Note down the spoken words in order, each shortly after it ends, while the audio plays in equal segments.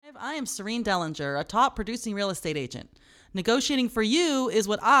I am Serene Dellinger, a top producing real estate agent. Negotiating for you is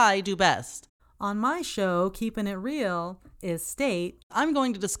what I do best. On my show, Keeping It Real Estate, I'm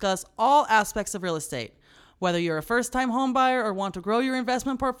going to discuss all aspects of real estate. Whether you're a first-time home buyer or want to grow your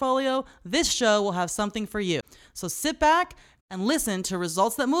investment portfolio, this show will have something for you. So sit back and listen to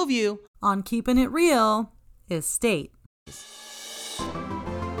Results That Move You on Keeping It Real Estate.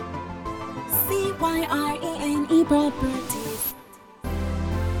 CYRENE Properties.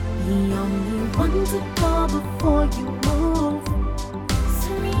 The only one to call before you move.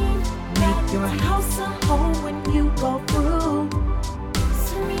 Serene, make your house a home when you go through.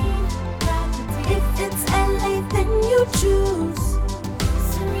 Serene, if it's LA, then you choose.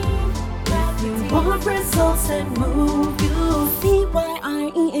 Serene, if you want results that move you.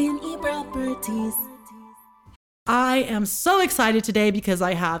 CYRENE Properties. I am so excited today because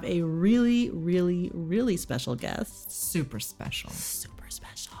I have a really special guest. Super special. Super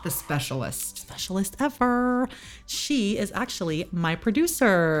special. The specialist. Specialist ever. She is actually my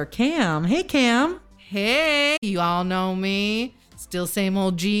producer, Cam. Hey, Cam. Hey, you all know me. Still same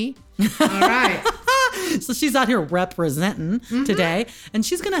old G. All right. So she's out here representing today, and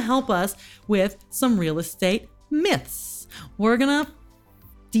she's going to help us with some real estate myths. We're going to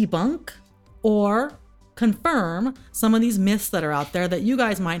debunk or confirm some of these myths that are out there that you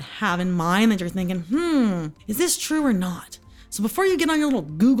guys might have in mind that you're thinking, is this true or not? So before you get on your little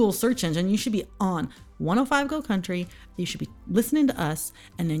Google search engine, you should be on 105 Go Country. You should be listening to us.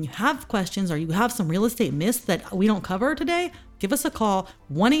 And then you have questions or you have some real estate myths that we don't cover today, give us a call,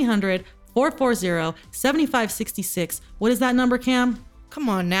 1-800-440-7566. What is that number, Cam? Come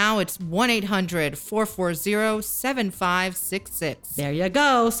on now. It's 1-800-440-7566. There you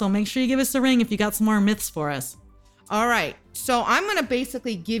go. So make sure you give us a ring if you got some more myths for us. All right. So I'm going to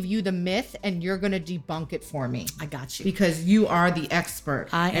basically give you the myth and you're going to debunk it for me. I got you. Because you are the expert.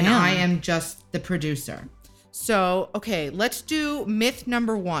 And I am just the producer. So, okay, let's do myth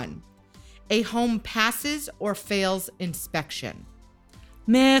number 1. A home passes or fails inspection.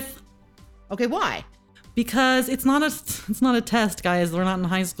 Myth. Okay, why? Because it's not a test, guys. We're not in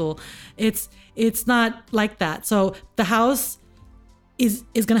high school. It's not like that. So the house is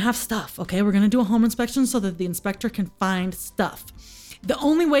going to have stuff. Okay, we're going to do a home inspection so that the inspector can find stuff. The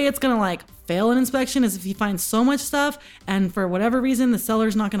only way it's going to fail an inspection is if he finds so much stuff and for whatever reason the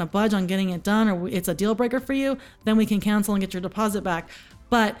seller's not going to budge on getting it done or it's a deal breaker for you, then we can cancel and get your deposit back.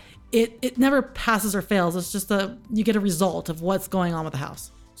 But it never passes or fails. It's just you get a result of what's going on with the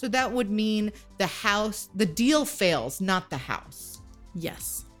house. So that would mean the deal fails, not the house.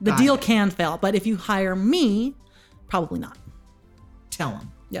 Yes. The deal can fail, but if you hire me, probably not. Tell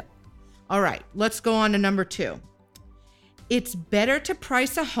them. Yep. All right, let's go on to number 2. It's better to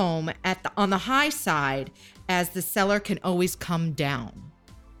price a home on the high side as the seller can always come down.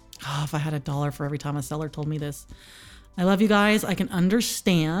 Oh, if I had $1 for every time a seller told me this. I love you guys. I can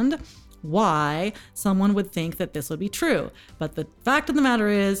understand why someone would think that this would be true. But the fact of the matter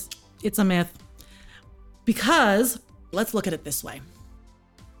is, it's a myth. Because let's look at it this way.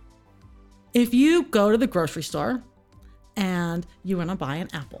 If you go to the grocery store and you want to buy an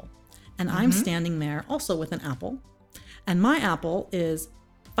apple, and I'm standing there also with an apple, and my apple is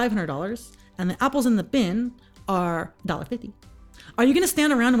 $500, and the apples in the bin are $1.50. Are you going to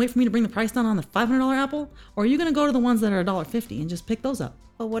stand around and wait for me to bring the price down on the $500 apple? Or are you going to go to the ones that are $1.50 and just pick those up?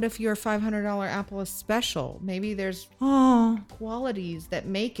 But what if your $500 apple is special? Maybe there's qualities that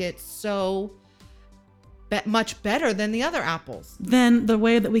make it so much better than the other apples. Then the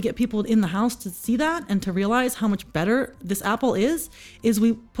way that we get people in the house to see that and to realize how much better this apple is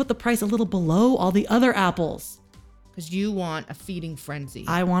we put the price a little below all the other apples. Because you want a feeding frenzy.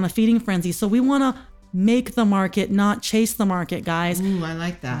 I want a feeding frenzy. So we want to make the market, not chase the market, guys. Ooh, I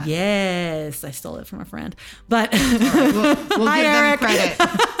like that. Yes, I stole it from a friend. But right, we'll Hi, give Eric. them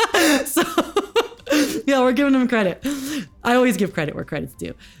credit. So yeah, we're giving them credit. I always give credit where credit's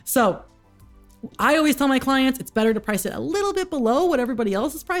due. So I always tell my clients it's better to price it a little bit below what everybody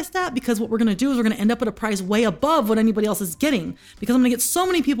else is priced at, because what we're going to do is we're going to end up at a price way above what anybody else is getting, because I'm going to get so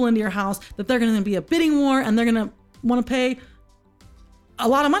many people into your house that they're going to be a bidding war and they're going to want to pay a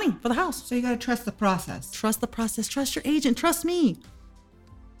lot of money for the house. So you got to trust the process. Trust the process. Trust your agent. Trust me.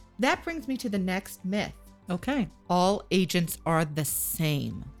 That brings me to the next myth. Okay. All agents are the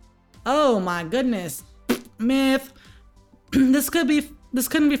same. Oh my goodness. Myth. This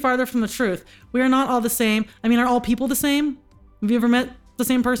couldn't be farther from the truth. We are not all the same. I mean, are all people the same? Have you ever met the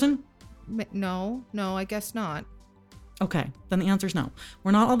same person? No, I guess not. Okay, then the answer is no.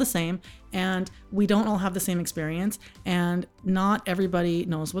 We're not all the same, and we don't all have the same experience, and not everybody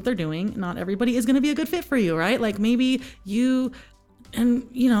knows what they're doing. Not everybody is going to be a good fit for you, right? Like maybe you And,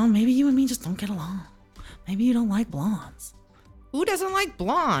 maybe you and me just don't get along. Maybe you don't like blondes. Who doesn't like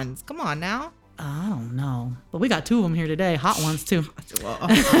blondes? Come on now. I don't know. But we got 2 of them here today. Hot ones, too.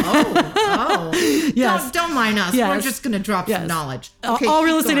 Yes. Don't mind us. Yes. We're just going to drop some knowledge. Okay, all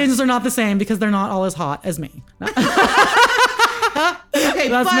real estate agents are not the same because they're not all as hot as me. Okay,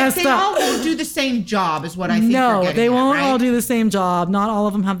 That's but messed they up. all won't do the same job is what I think you're No, getting they at, won't right? all do the same job. Not all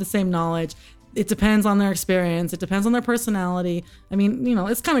of them have the same knowledge. It depends on their experience. It depends on their personality. I mean,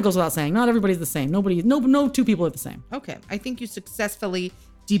 it kind of goes without saying. Not everybody's the same. No 2 people are the same. Okay, I think you successfully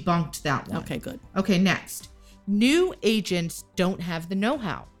debunked that one. Okay, good. Okay, next. New agents don't have the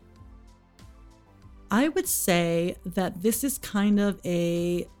know-how. I would say that this is kind of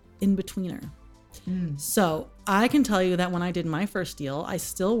a in-betweener. So I can tell you that when I did my first deal, I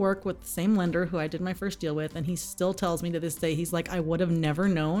still work with the same lender who I did my first deal with. And he still tells me to this day, he's like, I would have never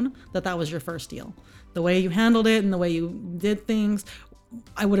known that was your first deal. The way you handled it and the way you did things,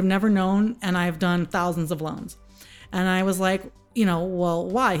 I would have never known. And I've done thousands of loans. And I was like, well,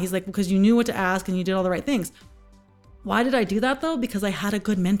 why? He's like, because you knew what to ask and you did all the right things. Why did I do that though? Because I had a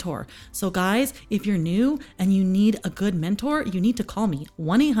good mentor. So guys, if you're new and you need a good mentor, you need to call me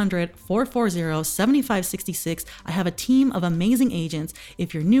 1-800-440-7566. I have a team of amazing agents.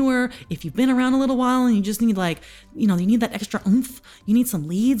 If you're newer, if you've been around a little while and you just need you need that extra oomph, you need some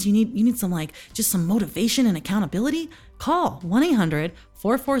leads, you need some just some motivation and accountability, call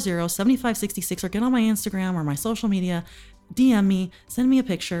 1-800-440-7566 or get on my Instagram or my social media, DM me, send me a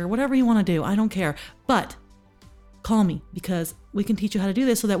picture, whatever you want to do. I don't care. But call me because we can teach you how to do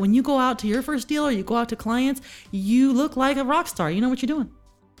this so that when you go out to your first deal or you go out to clients, you look like a rock star. You know what you're doing.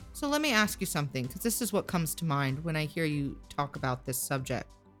 So let me ask you something, because this is what comes to mind when I hear you talk about this subject.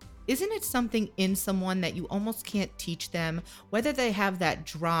 Isn't it something in someone that you almost can't teach them, whether they have that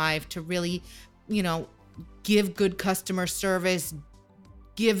drive to really, give good customer service,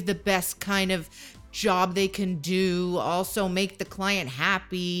 give the best kind of job they can do, also make the client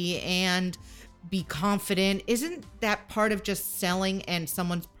happy and be confident? Isn't that part of just selling and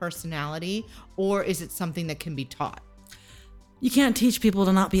someone's personality, or is it something that can be taught? You can't teach people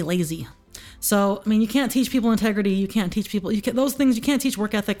to not be lazy. So, you can't teach people integrity. You can't teach people, those things, you can't teach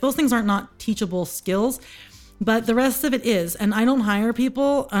work ethic. Those things aren't not teachable skills, but the rest of it is. And I don't hire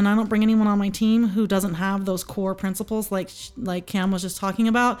people and I don't bring anyone on my team who doesn't have those core principles like Cam was just talking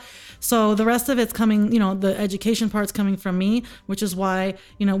about. So the rest of it's coming, the education part's coming from me, which is why,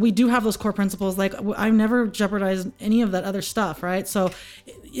 we do have those core principles. I've never jeopardized any of that other stuff, right? So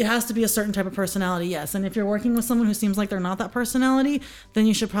it has to be a certain type of personality, yes. And if you're working with someone who seems like they're not that personality, then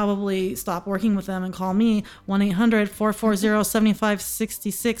you should probably stop working with them and call me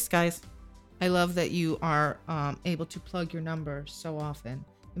 1-800-440-7566, guys. I love that you are able to plug your number so often.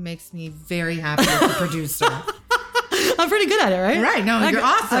 It makes me very happy as a producer. I'm pretty good at it, right? Right. No, you're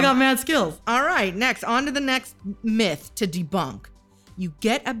awesome. I got mad skills. All right. Next, on to the next myth to debunk. You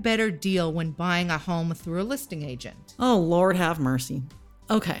get a better deal when buying a home through a listing agent. Oh, Lord have mercy.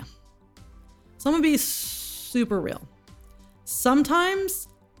 Okay. So I'm going to be super real. Sometimes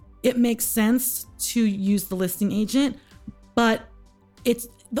it makes sense to use the listing agent, but it's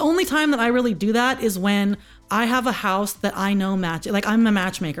the only time that I really do that is when I have a house that I know matches. I'm a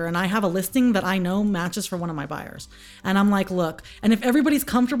matchmaker and I have a listing that I know matches for one of my buyers. And I'm like, look, and if everybody's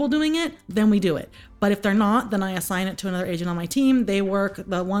comfortable doing it, then we do it. But if they're not, then I assign it to another agent on my team. They work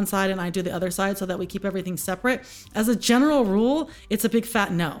the one side and I do the other side so that we keep everything separate. As a general rule, it's a big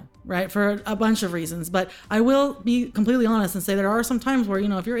fat no, right? For a bunch of reasons. But I will be completely honest and say there are some times where,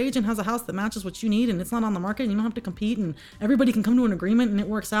 if your agent has a house that matches what you need and it's not on the market and you don't have to compete and everybody can come to an agreement and it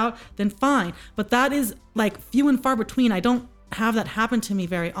works out, then fine. But that is few and far between. I don't have that happen to me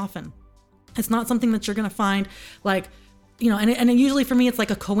very often. It's not something that you're going to find and usually for me, it's like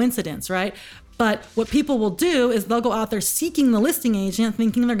a coincidence, right? But what people will do is they'll go out there seeking the listing agent,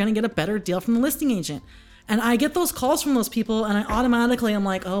 thinking they're going to get a better deal from the listing agent. And I get those calls from those people and I automatically am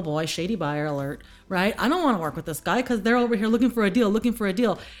like, oh boy, shady buyer alert, right? I don't want to work with this guy because they're over here looking for a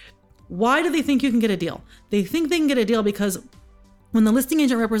deal. Why do they think you can get a deal? They think they can get a deal because when the listing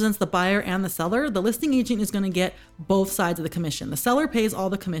agent represents the buyer and the seller, the listing agent is going to get both sides of the commission. The seller pays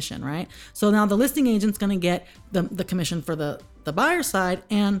all the commission, right? So now the listing agent's going to get the commission for the buyer side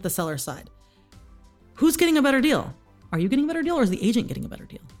and the seller side. Who's getting a better deal? Are you getting a better deal or is the agent getting a better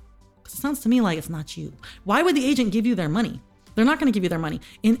deal? Because it sounds to me like it's not you. Why would the agent give you their money? They're not going to give you their money.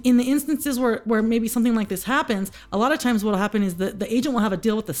 In the instances where maybe something like this happens, a lot of times what will happen is the agent will have a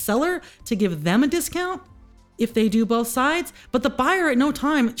deal with the seller to give them a discount if they do both sides, but the buyer at no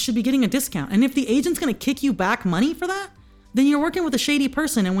time should be getting a discount. And if the agent's going to kick you back money for that, then you're working with a shady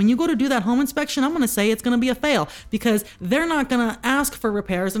person. And when you go to do that home inspection, I'm going to say it's going to be a fail because they're not going to ask for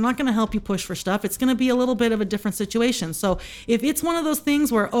repairs. They're not going to help you push for stuff. It's going to be a little bit of a different situation. So if it's one of those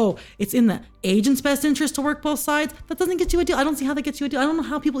things where, it's in the agent's best interest to work both sides, that doesn't get you a deal. I don't see how that gets you a deal. I don't know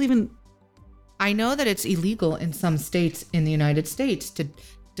how people even... I know that it's illegal in some states in the United States to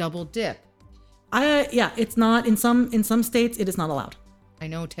double dip. It's not in some states. It is not allowed. I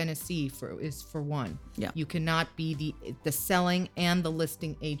know Tennessee is for one. Yeah. You cannot be the selling and the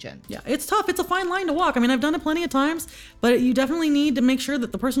listing agent. Yeah, it's tough. It's a fine line to walk. I mean, I've done it plenty of times, but you definitely need to make sure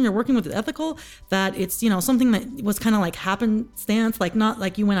that the person you're working with is ethical, that it's, something that was kind of like happenstance, like not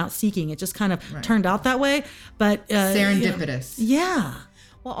like you went out seeking. It just kind of turned out that way. But serendipitous. Yeah.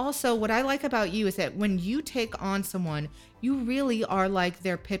 Well, also, what I like about you is that when you take on someone, you really are like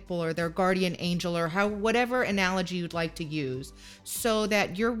their pit bull or their guardian angel or whatever analogy you'd like to use, so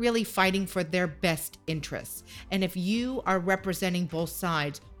that you're really fighting for their best interests. And if you are representing both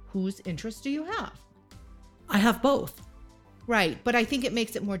sides, whose interests do you have? I have both. Right. But I think it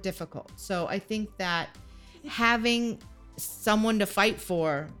makes it more difficult. So I think that having someone to fight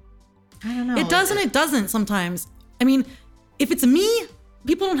for, I don't know. It doesn't sometimes. I mean, if it's me,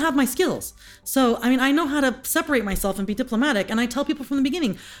 people don't have my skills. So, I mean, I know how to separate myself and be diplomatic. And I tell people from the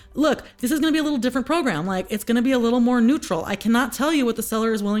beginning, look, this is going to be a little different program. Like, it's going to be a little more neutral. I cannot tell you what the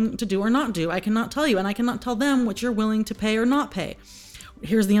seller is willing to do or not do. I cannot tell you, and I cannot tell them what you're willing to pay or not pay.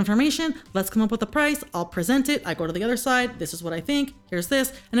 Here's the information. Let's come up with a price. I'll present it. I go to the other side. This is what I think. Here's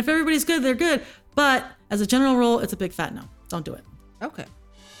this. And if everybody's good, they're good. But as a general rule, it's a big fat no. Don't do it. Okay.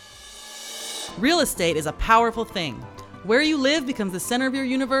 Real estate is a powerful thing. Where you live becomes the center of your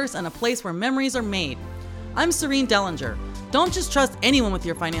universe and a place where memories are made. I'm Serene Dellinger. Don't just trust anyone with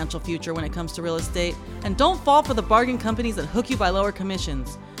your financial future when it comes to real estate, and don't fall for the bargain companies that hook you by lower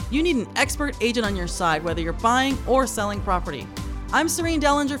commissions. You need an expert agent on your side, whether you're buying or selling property. I'm Serene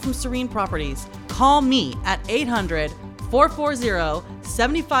Dellinger from Serene Properties. Call me at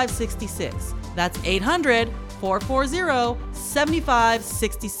 800-440-7566. That's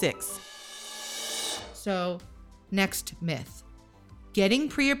 800-440-7566. So, next myth. Getting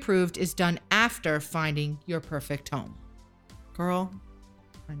pre-approved is done after finding your perfect home. Girl,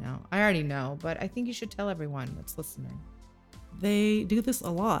 I know. I already know, but I think you should tell everyone that's listening. they do this a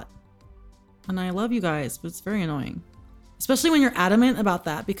lot. And I love you guys, but it's very annoying. Especially when you're adamant about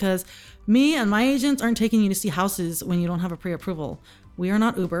that, because me and my agents aren't taking you to see houses when you don't have a pre-approval. We are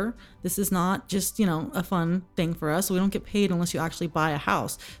not Uber. This is not just, a fun thing for us. We don't get paid unless you actually buy a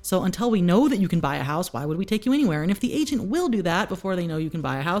house. So until we know that you can buy a house, why would we take you anywhere? And if the agent will do that before they know you can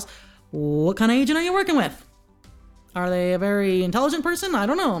buy a house, what kind of agent are you working with? Are they a very intelligent person? I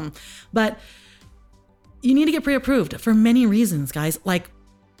don't know. But you need to get pre-approved for many reasons, guys. Like,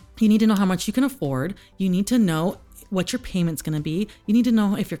 you need to know how much you can afford. You need to know what your payment's going to be. You need to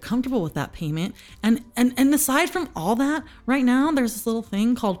know if you're comfortable with that payment. And aside from all that, right now there's this little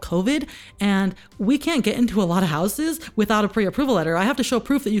thing called COVID, and we can't get into a lot of houses without a pre-approval letter. I have to show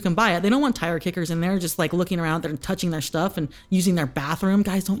proof that you can buy it. They don't want tire kickers in there just like looking around there and touching their stuff and using their bathroom.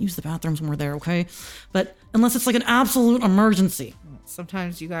 Guys, don't use the bathrooms when we're there, okay? But unless it's like an absolute emergency.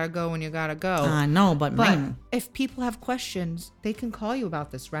 Sometimes you gotta go when you gotta go. I know, but man. If people have questions, they can call you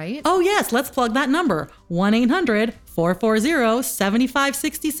about this, right? Oh yes, let's plug that number.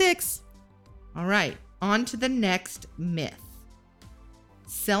 1-800-440-7566. All right, on to the next myth.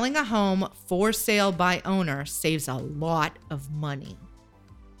 Selling a home for sale by owner saves a lot of money.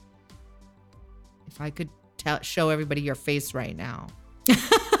 If I could show everybody your face right now.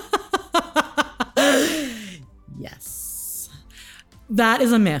 Yes. That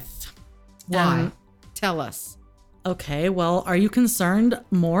is a myth. Why? Tell us. Okay, well, are you concerned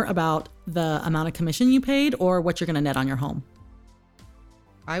more about the amount of commission you paid or what you're going to net on your home?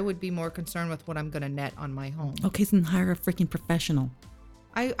 I would be more concerned with what I'm going to net on my home. Okay, so then hire a freaking professional.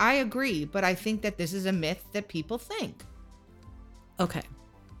 I agree, but I think that this is a myth that people think. Okay.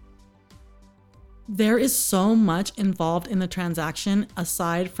 There is so much involved in the transaction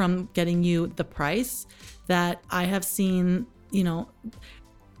aside from getting you the price that I have seen,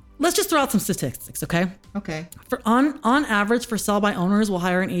 let's just throw out some statistics, okay? Okay. For on average, for sell by owners will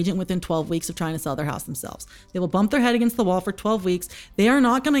hire an agent within 12 weeks of trying to sell their house themselves. They will bump their head against the wall for 12 weeks. They are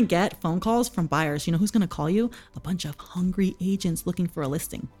not going to get phone calls from buyers. You know who's going to call you? A bunch of hungry agents looking for a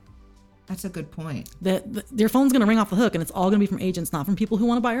listing. That's a good point. Their phone's going to ring off the hook, and it's all going to be from agents, not from people who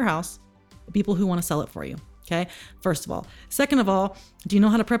want to buy your house, but people who want to sell it for you, okay? First of all. Second of all, do you know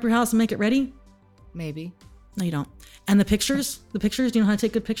how to prep your house and make it ready? Maybe. No, you don't. And the pictures, do you know how to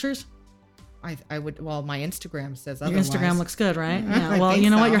take good pictures? I would. Well, my Instagram says Your otherwise. Instagram looks good, right? Yeah. I Well, think you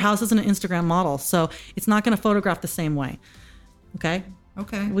know what? so. Your house isn't an Instagram model, so it's not going to photograph the same way. Okay.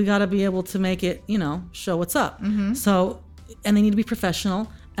 Okay. We got to be able to make it, show what's up. So, and they need to be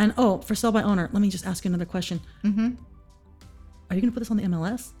professional. And for sale by owner, let me just ask you another question. Are you going to put this on the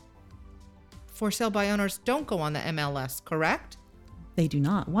MLS? For sale by owners don't go on the MLS, correct? They do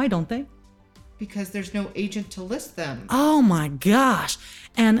not. Why don't they? Because there's no agent to list them. Oh my gosh.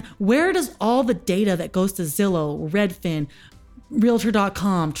 And where does all the data that goes to Zillow, Redfin,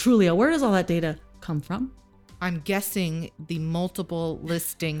 Realtor.com, Trulia, where does all that data come from? I'm guessing the multiple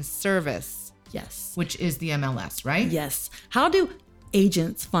listing service, Yes. which is the MLS, right? Yes. How do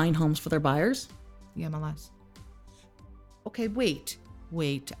agents find homes for their buyers? The MLS. Okay, wait.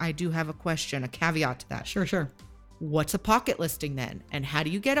 I do have a question, a caveat to that. Sure. What's a pocket listing then? And how do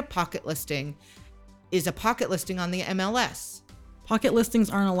you get a pocket listing? Is a pocket listing on the MLS? Pocket listings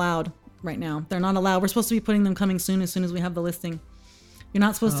aren't allowed right now. They're not allowed. We're supposed to be putting them coming soon as we have the listing. You're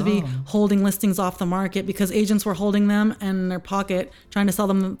not supposed to be holding listings off the market because agents were holding them in their pocket, trying to sell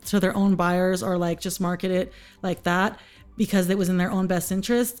them to their own buyers or like just market it like that because it was in their own best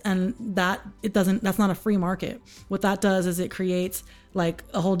interest. And that's not a free market. What that does is it creates like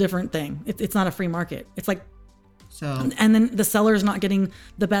a whole different thing. It's not a free market. It's like, So and then the seller's not getting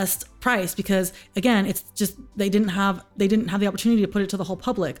the best price because again, it's just they didn't have the opportunity to put it to the whole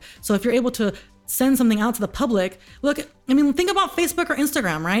public. So if you're able to send something out to the public, think about Facebook or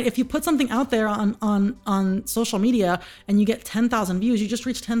Instagram, right? If you put something out there on social media and you get 10,000 views, you just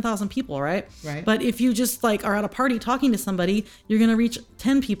reach 10,000 people, right? Right. But if you just like are at a party talking to somebody, you're going to reach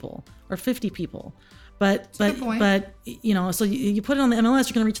 10 people or 50 people. But a good point. So you put it on the MLS,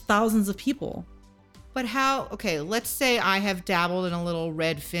 you're going to reach thousands of people. But how, okay, let's say I have dabbled in a little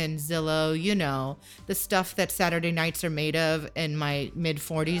Redfin, Zillow, the stuff that Saturday nights are made of in my mid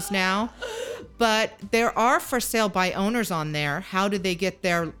 40s now. But there are for sale by owners on there. How do they get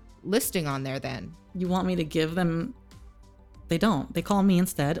their listing on there then? You want me to give them? They don't. They call me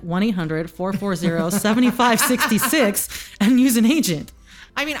instead, 1-800-440-7566 and use an agent.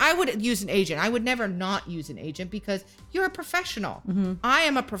 I mean, I would use an agent. I would never not use an agent because you're a professional. I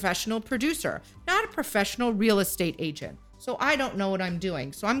am a professional producer, not a professional real estate agent. So I don't know what I'm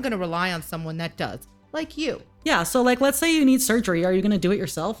doing. So I'm going to rely on someone that does, like you. Yeah. So like, let's say you need surgery. Are you going to do it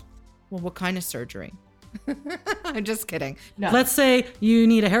yourself? Well, what kind of surgery? I'm just kidding. No. Let's say you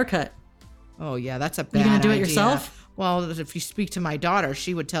need a haircut. Oh, yeah, that's a bad You gonna do it idea. yourself? Well, if you speak to my daughter,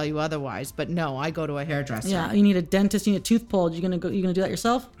 she would tell you otherwise. But no, I go to a hairdresser. Yeah. You need a dentist. You need a tooth pulled. You gonna do that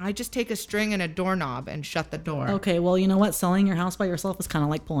yourself? I just take a string and a doorknob and shut the door. Okay. Well, you know what? Selling your house by yourself is kind of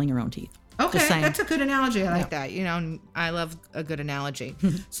like pulling your own teeth. Okay, Just saying. that's a good analogy. I like that. I love a good analogy.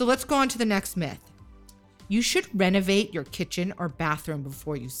 So let's go on to the next myth. You should renovate your kitchen or bathroom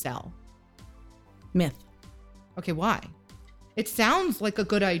before you sell. Myth. Okay, why? It sounds like a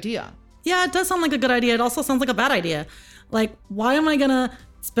good idea. Yeah, it does sound like a good idea. It also sounds like a bad idea. Like, why am I gonna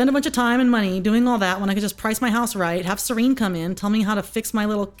spend a bunch of time and money doing all that when I could just price my house right, have Serene come in, tell me how to fix my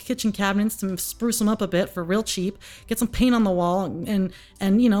little kitchen cabinets to spruce them up a bit for real cheap, get some paint on the wall, and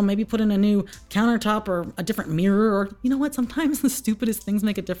maybe put in a new countertop or a different mirror, or you know what? Sometimes the stupidest things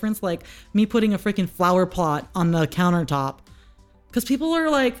make a difference, like me putting a freaking flower pot on the countertop, because people are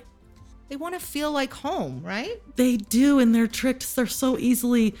like, They want to feel like home, right? they do, and they're tricked. They're so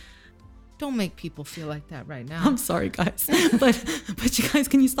easily. Don't make people feel like that right now. I'm sorry, guys, but you guys,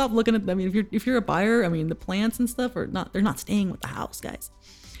 can you stop looking at? I mean, if you're a buyer, I mean, the plants and stuff are not. They're not staying with the house, guys.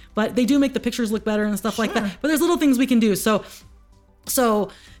 But they do make the pictures look better and stuff like that. But there's little things we can do. So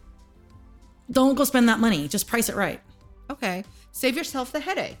don't go spend that money. Just price it right. Okay. Save yourself the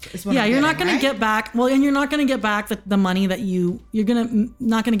headache. Is what Yeah, I'm you're not getting, going to right? get back. Well, and you're not going to get back the money that you're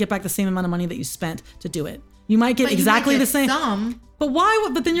not going to get back the same amount of money that you spent to do it. You might get But you exactly might the get same. some. But why?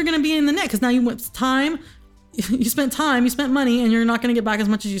 But then you're going to be in the net because now you went time. You spent time, you spent money, and you're not going to get back as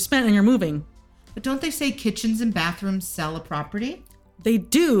much as you spent, and you're moving. But don't they say kitchens and bathrooms sell a property? They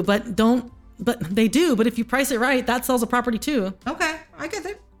do, but don't. But they do. But if you price it right, that sells a property too. Okay, I get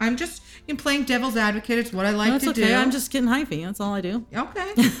it. I'm just playing devil's advocate. It's what I like That's to okay. do. I'm just getting hyphy. That's all I do.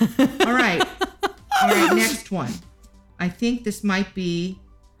 Okay. All right. Next one. I think this might be.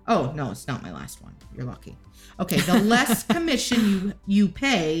 Oh no, it's not my last one. You're lucky. Okay, the less commission you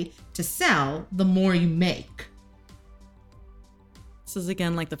pay to sell, the more you make. This is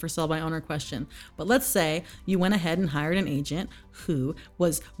again like the for sale by owner question. But let's say you went ahead and hired an agent who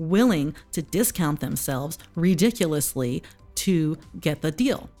was willing to discount themselves ridiculously to get the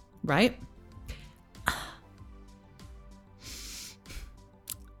deal, right?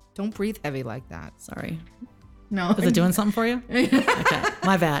 Don't breathe heavy like that. Sorry. No. Is it doing something for you? Okay,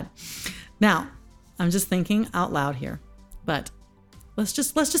 my bad. Now, I'm just thinking out loud here, but let's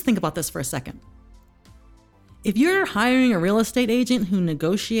just think about this for a second. If you're hiring a real estate agent who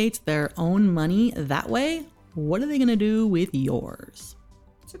negotiates their own money that way, what are they going to do with yours?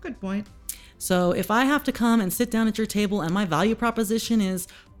 That's a good point. So if I have to come and sit down at your table and my value proposition is,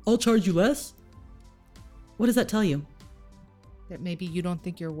 I'll charge you less, what does that tell you? That maybe you don't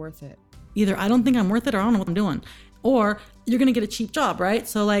think you're worth it. Either I don't think I'm worth it or I don't know what I'm doing. Or you're going to get a cheap job, right?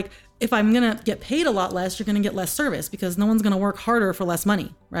 So like if I'm going to get paid a lot less, you're going to get less service because no one's going to work harder for less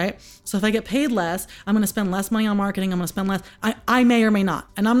money, right? So if I get paid less, I'm going to spend less money on marketing. I'm going to spend less. I may or may not.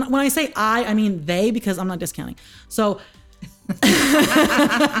 And I'm not, when I say I mean they, because I'm not discounting. So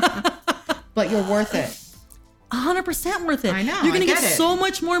but you're worth it. 100% worth it. I know. You're going to I get get it. so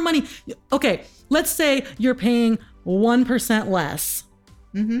much more money. Okay, let's say you're paying 1% less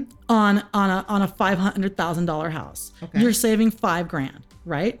on a $500,000 house. Okay. You're saving $5,000,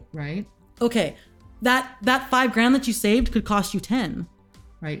 right? Right. Okay, that $5,000 that you saved could cost you 10.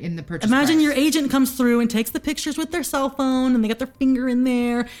 Right. In the purchase Imagine price. your agent comes through and takes the pictures with their cell phone and they got their finger in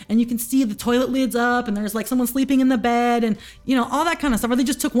there and you can see the toilet lids up and there's like someone sleeping in the bed and you know, all that kind of stuff. Or they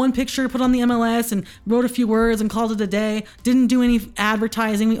just took one picture, put on the MLS and wrote a few words and called it a day. Didn't do any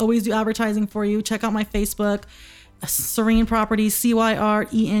advertising. We always do advertising for you. Check out my Facebook, Serene Properties,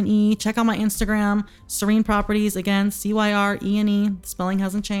 CYRENE. Check out my Instagram, Serene Properties, again, CYRENE. The spelling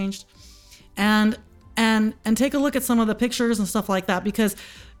hasn't changed. And take a look at some of the pictures and stuff like that, because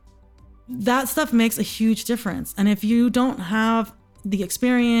that stuff makes a huge difference. And if you don't have the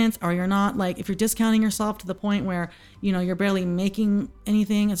experience, or you're not like, if you're discounting yourself to the point where, you know, you're barely making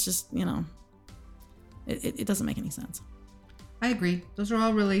anything, it's just, you know, it doesn't make any sense. I agree. Those are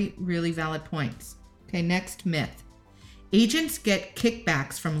all really, really valid points. Okay, next myth. Agents get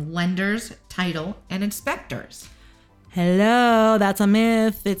kickbacks from lenders, title, and inspectors. Hello, that's a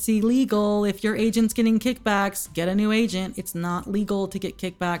myth. It's illegal. If your agent's getting kickbacks, get a new agent. It's not legal to get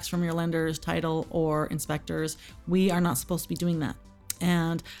kickbacks from your lenders, title, or inspectors. We are not supposed to be doing that.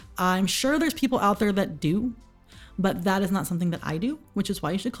 And I'm sure there's people out there that do, but that is not something that I do, which is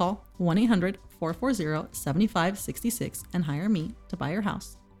why you should call 1-800-440-7566 and hire me to buy your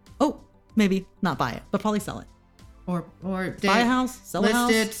house. Oh, maybe not buy it, but probably sell it. Or Buy a house, sell a house.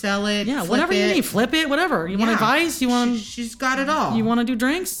 List it, sell it. Yeah, flip whatever you it. need. Flip it, whatever. You want Yeah. advice? You want She's got it all. you want to do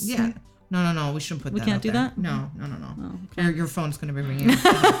drinks? Yeah. No. We shouldn't put We that can't out do there. that? No. Oh, okay. Your phone's going to be ringing.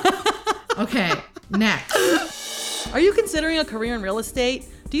 Okay, next. Are you considering a career in real estate?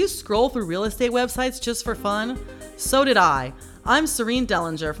 Do you scroll through real estate websites just for fun? So did I. I'm Serene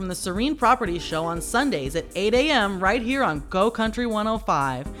Dellinger from the Serene Properties Show on Sundays at 8 a.m. right here on Go Country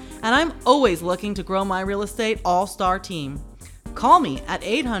 105. And I'm always looking to grow my real estate all-star team. Call me at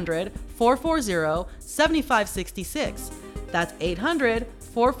 800-440-7566. That's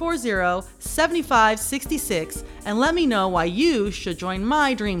 800-440-7566 and let me know why you should join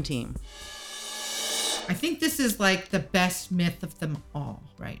my dream team. I think this is like the best myth of them all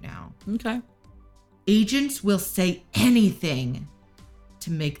right now. Okay. Agents will say anything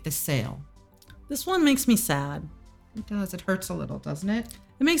to make the sale. This one makes me sad. It does. It hurts a little, doesn't it?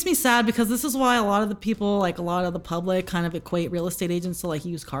 It makes me sad because this is why a lot of the people, like a lot of the public, kind of equate real estate agents to like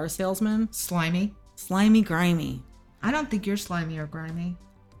used car salesmen. Slimy. Slimy, grimy. I don't think you're slimy or grimy.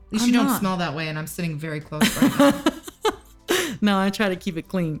 At least I'm you don't not. smell that way, and I'm sitting very close right now. No, I try to keep it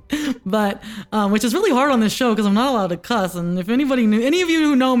clean, but which is really hard on this show because I'm not allowed to cuss. And if anybody knew, any of you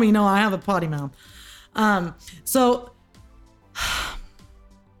who know me know I have a potty mouth. So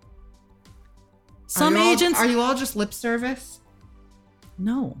some agents, Are you all just lip service?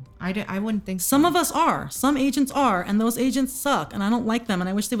 no. I wouldn't think so. Some of us are. Some agents are, and those agents suck, and I don't like them, and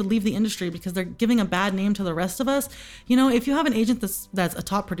I wish they would leave the industry because they're giving a bad name to the rest of us. You know, if you have an agent that's a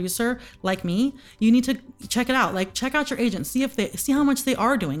top producer like me, you need to check it out. Like, check out your agent, see how much they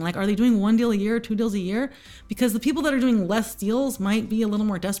are doing. Like, are they doing 1 deal a year, 2 deals a year? Because the people that are doing less deals might be a little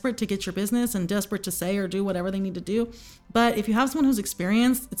more desperate to get your business and desperate to say or do whatever they need to do. But if you have someone who's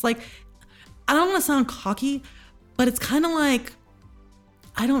experienced, it's like, I don't want to sound cocky, but it's kind of like,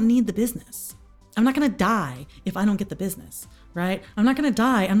 I don't need the business. I'm not going to die if I don't get the business, right? I'm not going to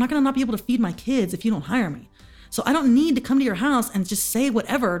die. I'm not going to not be able to feed my kids if you don't hire me. So I don't need to come to your house and just say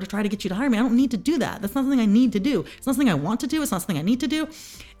whatever to try to get you to hire me. I don't need to do that. That's not something I need to do. It's not something I want to do. It's not something I need to do.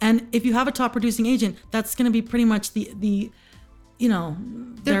 And if you have a top producing agent, that's going to be pretty much the you know,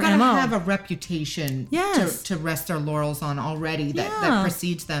 They're their going to MO. have a reputation Yes. to rest their laurels on already that Yeah.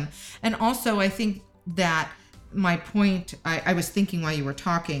 precedes them. And also, I think that my point, I was thinking while you were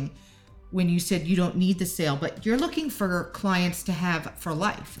talking, when you said you don't need the sale, but you're looking for clients to have for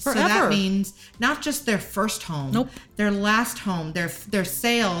life. So Forever. that means not just their first home, Nope. their last home, their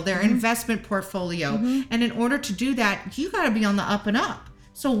sale, their investment portfolio. And in order to do that, you got to be on the up and up.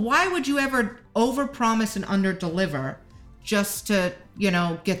 So why would you ever overpromise and underdeliver just to,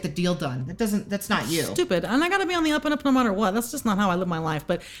 get the deal done? That's not you. Stupid. And I got to be on the up and up no matter what. That's just not how I live my life.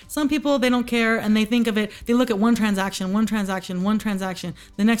 But some people, they don't care, and they think of it. They look at one transaction,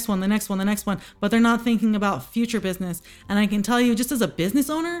 the next one, but they're not thinking about future business. And I can tell you, just as a business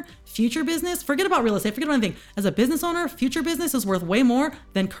owner, future business, forget about real estate, forget about anything. As a business owner, future business is worth way more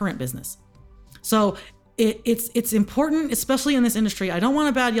than current business. So it's important, especially in this industry. I don't want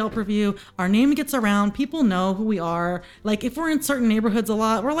a bad Yelp review. Our name gets around. People know who we are. Like if we're in certain neighborhoods a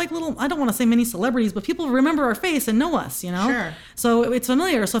lot, we're like little, I don't want to say mini celebrities, but people remember our face and know us, Sure. So it's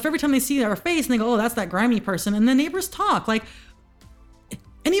familiar. So if every time they see our face and they go, oh, that's that grimy person, and the neighbors talk like,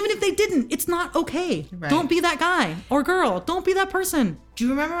 and even if they didn't, it's not okay. Right. Don't be that guy or girl. Don't be that person. Do you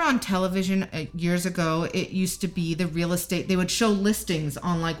remember on television years ago, it used to be the real estate, they would show listings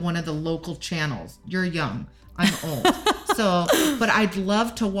on like one of the local channels. You're young. I'm old. But I'd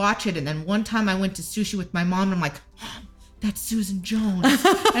love to watch it. And then one time I went to sushi with my mom and I'm like, Mom, that's Susan Jones.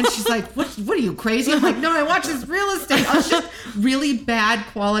 And she's like, what are you, crazy? I'm like, no, I watch this real estate. I was just really bad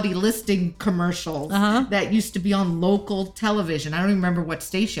quality listing commercials that used to be on local television. I don't even remember what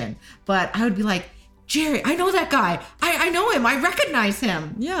station, but I would be like, Jerry, I know that guy. I know him. I recognize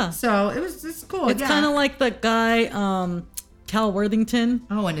him. Yeah. So it's cool. It's kind of like the guy, Cal Worthington.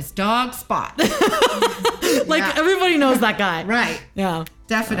 Oh, and his dog Spot. Like Yeah. everybody knows that guy. Right. Yeah.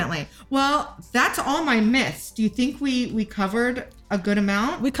 Definitely. Well, that's all my myths. Do you think we covered a good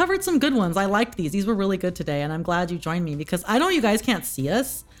amount? We covered some good ones. I liked these. These were really good today, and I'm glad you joined me because I know you guys can't see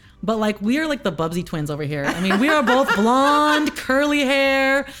us, but like we are like the Bubsy twins over here. I mean, we are both blonde, curly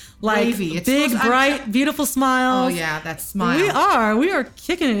hair, like Wavy. It's big, supposed- bright, beautiful Oh smiles. yeah, that smile. We are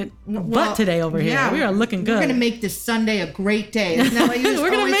kicking it butt today over here. Yeah, We are looking good. We're gonna make this Sunday a great day. Isn't that what you We're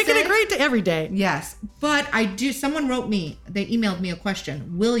gonna always make say? it a great day every day. Yes, but someone wrote me, they emailed me a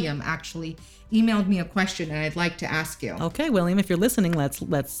question. William actually emailed me a question and I'd like to ask you. Okay, William, if you're listening, let's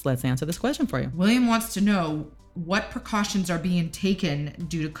answer this question for you. William wants to know what precautions are being taken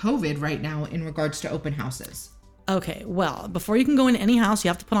due to COVID right now in regards to open houses. Okay, well, before you can go into any house, you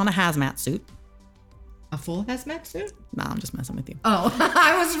have to put on a hazmat suit. A full hazmat suit? Nah, I'm just messing with you. Oh,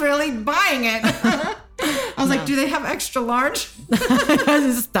 I was really buying it. I was like, do they have extra large?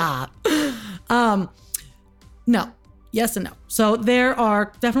 Stop. No. Yes and no. So there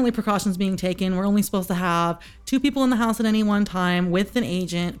are definitely precautions being taken. We're only supposed to have 2 people in the house at any one time with an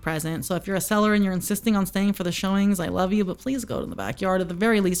agent present. So if you're a seller and you're insisting on staying for the showings, I love you, but please go to the backyard at the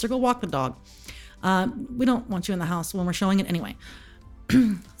very least or go walk the dog. We don't want you in the house when we're showing it anyway.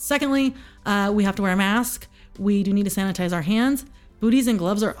 Secondly, we have to wear a mask. We do need to sanitize our hands. Booties and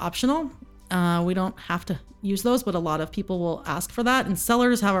gloves are optional. We don't have to use those, but a lot of people will ask for that. And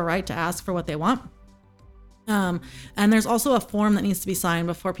sellers have a right to ask for what they want. And there's also a form that needs to be signed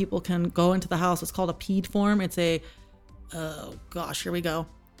before people can go into the house. It's called a PED form. It's a, here we go.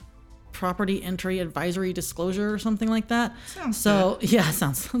 Property Entry Advisory Disclosure or something like that. Sounds good. Yeah,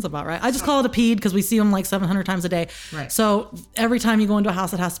 sounds about right. I just call it a PED because we see them like 700 times a day. Right. So every time you go into a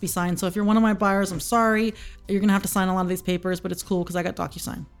house, it has to be signed. So if you're one of my buyers, I'm sorry. You're going to have to sign a lot of these papers, but it's cool because I got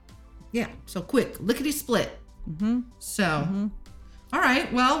DocuSign. Yeah, so quick, lickety split. All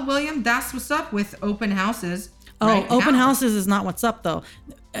right, well, William, that's what's up with open houses. Oh, open now. houses is not what's up though.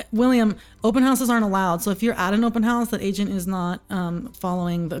 William, open houses aren't allowed. So if you're at an open house, that agent is not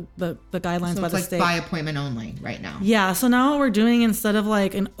following the guidelines So by it's the like state. by appointment only right now. Yeah. So now what we're doing instead of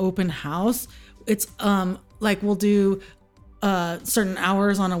like an open house, it's like we'll do certain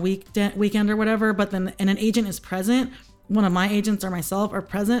hours on a weekend or whatever, but then and an agent is present. One of my agents or myself are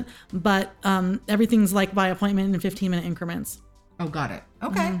present, but everything's like by appointment in 15-minute increments. Oh, got it.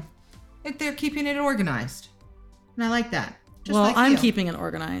 Okay. They're keeping it organized. And I like that. Just Well, like I'm you. keeping it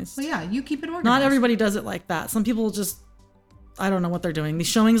organized. Well, yeah, you keep it organized. Not everybody does it like that. Some people just, I don't know what they're doing. These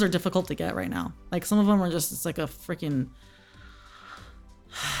showings are difficult to get right now. Like some of them are just, it's like a freaking,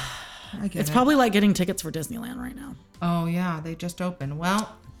 I get it's it. probably like getting tickets for Disneyland right now. Oh, yeah, they just opened.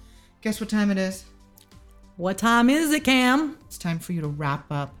 Well, guess what time it is? What time is it, Cam? It's time for you to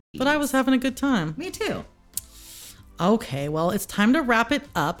wrap up. But I was having a good time. Me too. Okay, well, it's time to wrap it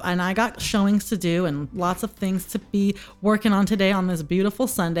up. And I got showings to do and lots of things to be working on today on this beautiful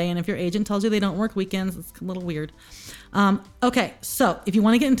Sunday. And if your agent tells you they don't work weekends, it's a little weird. Okay, so if you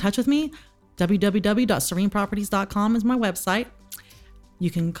want to get in touch with me, www.sereneproperties.com is my website.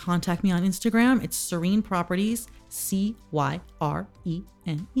 You can contact me on Instagram. It's Serene Properties, Cyrene.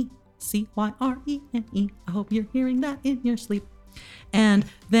 Cyrene. I hope you're hearing that in your sleep. And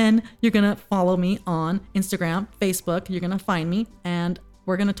then you're going to follow me on Instagram, Facebook. You're going to find me, and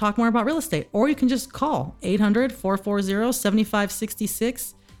we're going to talk more about real estate. Or you can just call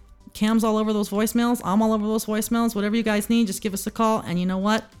 800-440-7566. Cam's all over those voicemails. I'm all over those voicemails. Whatever you guys need, just give us a call. And you know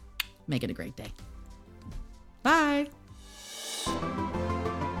what? Make it a great day. Bye.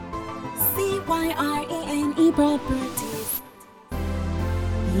 Cyrene Properties.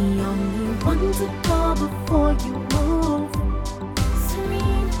 The only one to call before you move.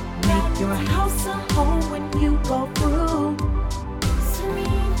 Serene, make your house a home when you go through.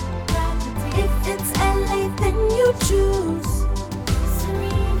 Serene, if it's LA, then you choose.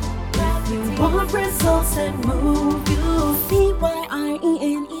 Serene, if you want results and move you.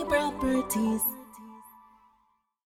 Cyrene Properties.